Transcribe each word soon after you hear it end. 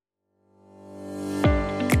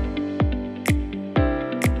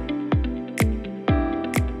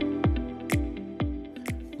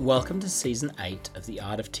Welcome to Season 8 of the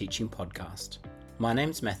Art of Teaching podcast. My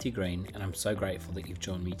name's Matthew Green and I'm so grateful that you've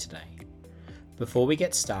joined me today. Before we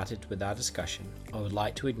get started with our discussion, I would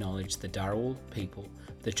like to acknowledge the Dharawal people,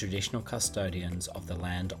 the traditional custodians of the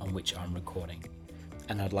land on which I'm recording,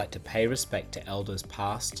 and I'd like to pay respect to elders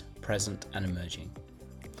past, present and emerging.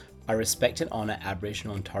 I respect and honour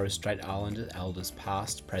Aboriginal and Torres Strait Islander elders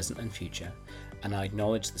past, present and future, and I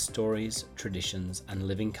acknowledge the stories, traditions and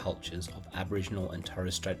living cultures of Aboriginal and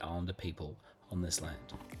Torres Strait Islander people on this land.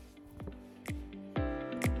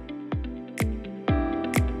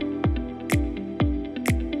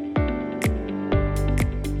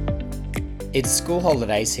 It's school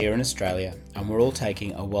holidays here in Australia and we're all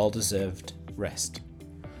taking a well-deserved rest.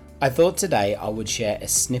 I thought today I would share a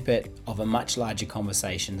snippet of a much larger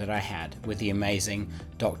conversation that I had with the amazing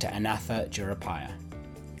Dr Anantha Duraiappah.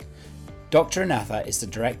 Dr Anantha is the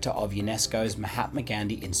director of UNESCO's Mahatma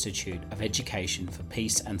Gandhi Institute of Education for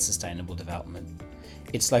Peace and Sustainable Development.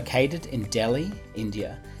 It's located in Delhi,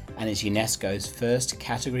 India, and is UNESCO's first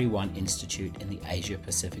Category 1 institute in the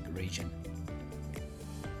Asia-Pacific region.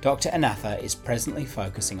 Dr Anantha is presently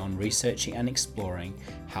focusing on researching and exploring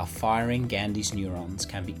how firing Gandhi's neurons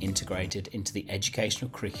can be integrated into the educational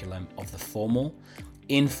curriculum of the formal,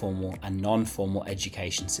 informal and non-formal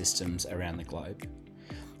education systems around the globe.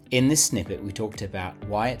 In this snippet, we talked about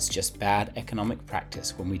why it's just bad economic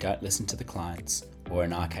practice when we don't listen to the clients, or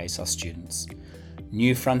in our case, our students,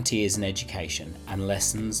 new frontiers in education, and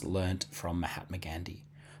lessons learnt from Mahatma Gandhi.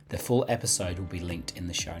 The full episode will be linked in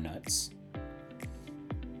the show notes.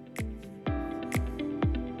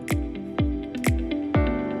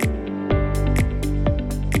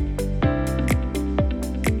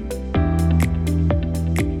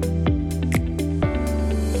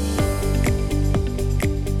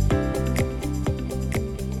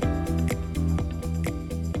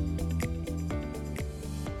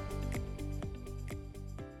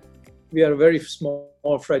 We are a very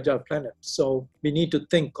small, fragile planet, so we need to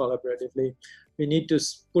think collaboratively. We need to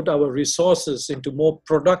put our resources into more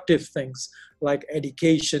productive things like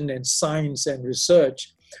education and science and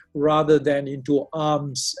research, rather than into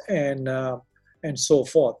arms and so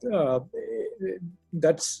forth. I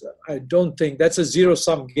don't think that's a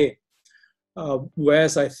zero-sum game.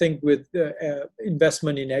 Whereas I think with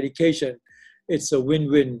investment in education, it's a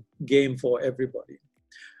win-win game for everybody.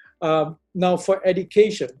 Now, for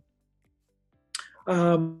education.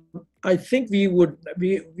 I think we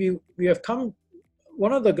have come.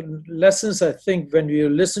 One of the lessons I think when we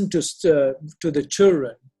listen to the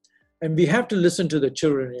children, and we have to listen to the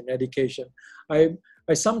children in education. I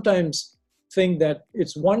sometimes think that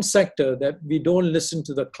it's one sector that we don't listen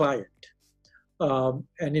to the client,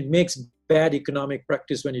 and it makes bad economic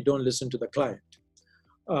practice when you don't listen to the client.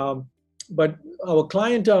 But our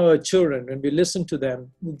client are our children. When we listen to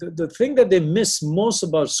them, the thing that they miss most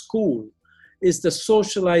about school is the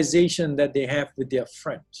socialization that they have with their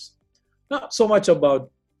friends. Not so much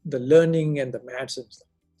about the learning and the maths and stuff.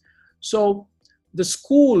 So the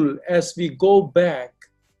school, as we go back,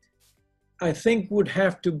 I think would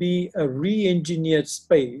have to be a re-engineered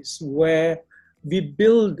space where we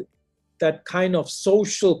build that kind of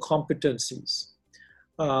social competencies.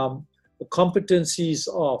 The competencies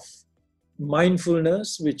of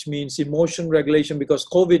mindfulness, which means emotion regulation, because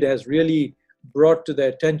COVID has really brought to their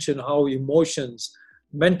attention how emotions,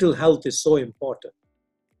 mental health is so important.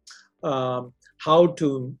 How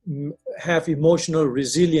to have emotional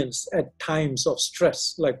resilience at times of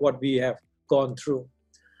stress, like what we have gone through.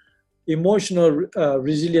 Emotional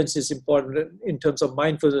resilience is important in terms of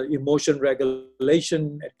mindful emotion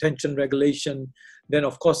regulation, attention regulation, then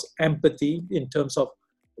of course empathy in terms of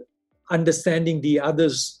understanding the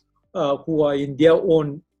others who are in their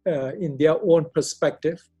own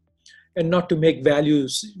perspective, and not to make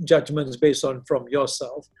values judgments based on from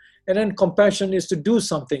yourself. And then compassion is to do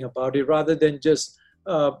something about it rather than just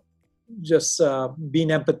being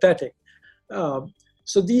empathetic.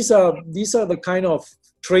 So these are the kind of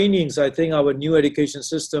trainings I think our new education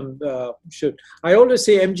system should. I always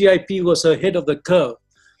say MGIP was ahead of the curve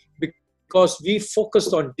because we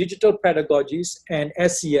focused on digital pedagogies and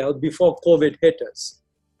SEL before COVID hit us.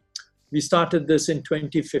 We started this in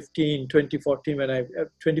 2015, 2014.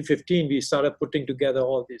 2015, we started putting together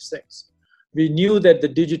all these things. We knew that the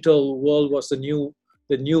digital world was the new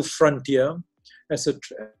frontier. As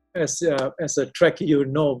a Trek, you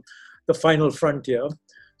know, the final frontier.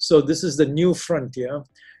 So this is the new frontier,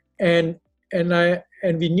 and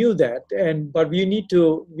we knew that. But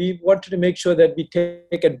we wanted to make sure that we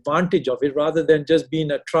take advantage of it rather than just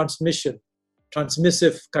being a transmissive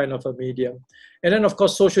kind of a medium. And then, of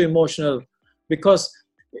course, social-emotional, because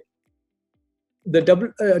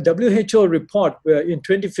WHO report in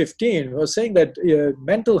 2015 was saying that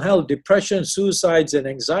mental health, depression, suicides, and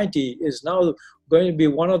anxiety is now going to be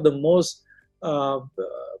one of the most health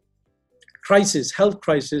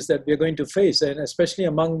crisis that we're going to face, and especially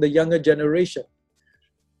among the younger generation.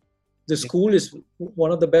 The school is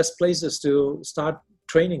one of the best places to start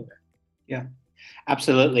training them. Yeah,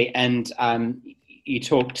 absolutely. And you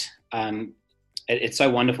talked, it's so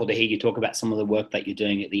wonderful to hear you talk about some of the work that you're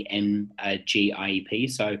doing at the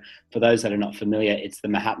MGIEP. So for those that are not familiar, it's the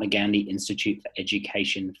Mahatma Gandhi Institute for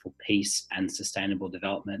Education for Peace and Sustainable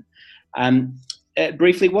Development.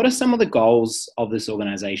 Briefly, what are some of the goals of this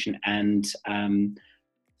organization, and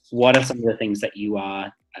what are some of the things that you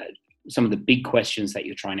are, some of the big questions that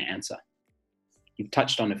you're trying to answer? You've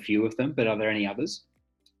touched on a few of them, but are there any others?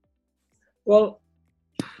 Well,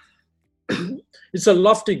 it's a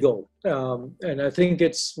lofty goal, and I think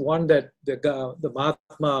it's one that the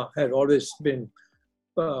Mahatma had always been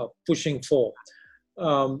pushing for.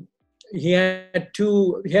 He had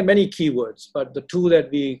many keywords, but the two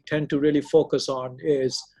that we tend to really focus on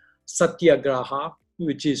is satyagraha,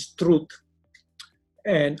 which is truth,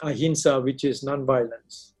 and ahimsa, which is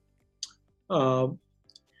nonviolence.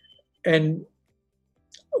 And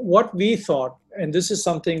what we thought, and this is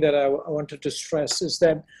something that I wanted to stress, is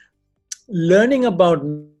that learning about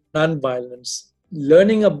nonviolence,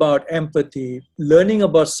 learning about empathy, learning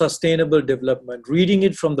about sustainable development, reading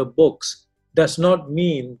it from the books does not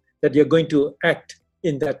mean that you're going to act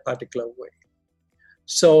in that particular way.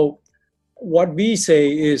 So what we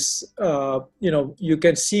say is, you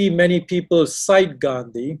can see many people cite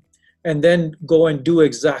Gandhi and then go and do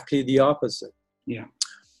exactly the opposite. Yeah.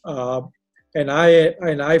 An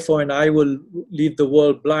eye for an eye will leave the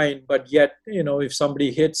world blind, but yet, if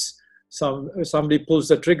somebody somebody pulls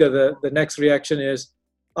the trigger, the next reaction is,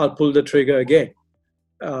 I'll pull the trigger again.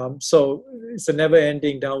 So it's a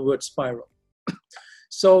never-ending downward spiral.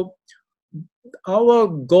 So our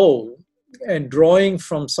goal, and drawing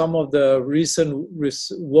from some of the recent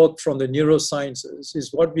work from the neurosciences,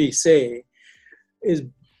 is what we say is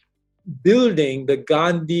building the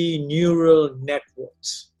Gandhi neural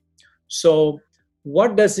networks. So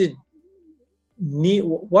what does it need?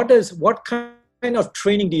 What kind of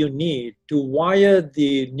training do you need to wire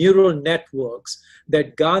the neural networks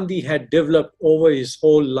that Gandhi had developed over his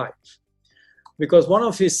whole life? Because one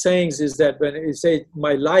of his sayings is that when he said,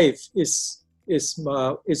 "My life is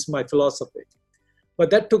my philosophy," but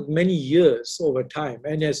that took many years over time.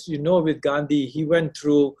 And as you know, with Gandhi, he went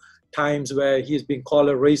through times where he's been called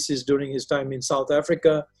a racist during his time in South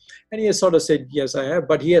Africa, and he has sort of said, "Yes, I have,"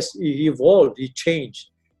 but he evolved, he changed,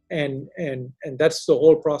 and that's the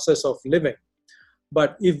whole process of living.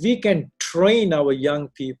 But if we can train our young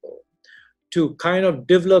people to kind of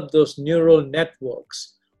develop those neural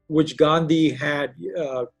networks, which Gandhi had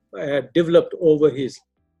developed over his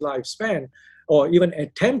lifespan, or even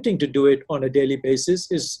attempting to do it on a daily basis,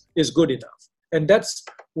 is good enough. And that's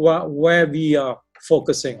where we are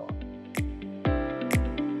focusing on.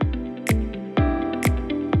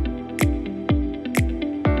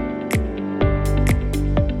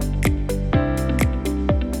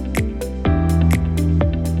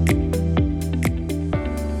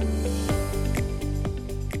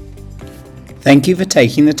 Thank you for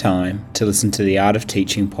taking the time to listen to the Art of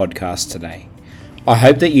Teaching podcast today. I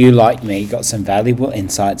hope that you, like me, got some valuable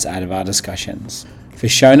insights out of our discussions. For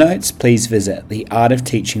show notes, please visit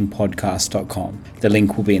theartofteachingpodcast.com. The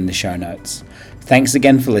link will be in the show notes. Thanks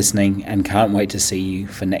again for listening, and can't wait to see you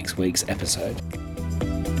for next week's episode.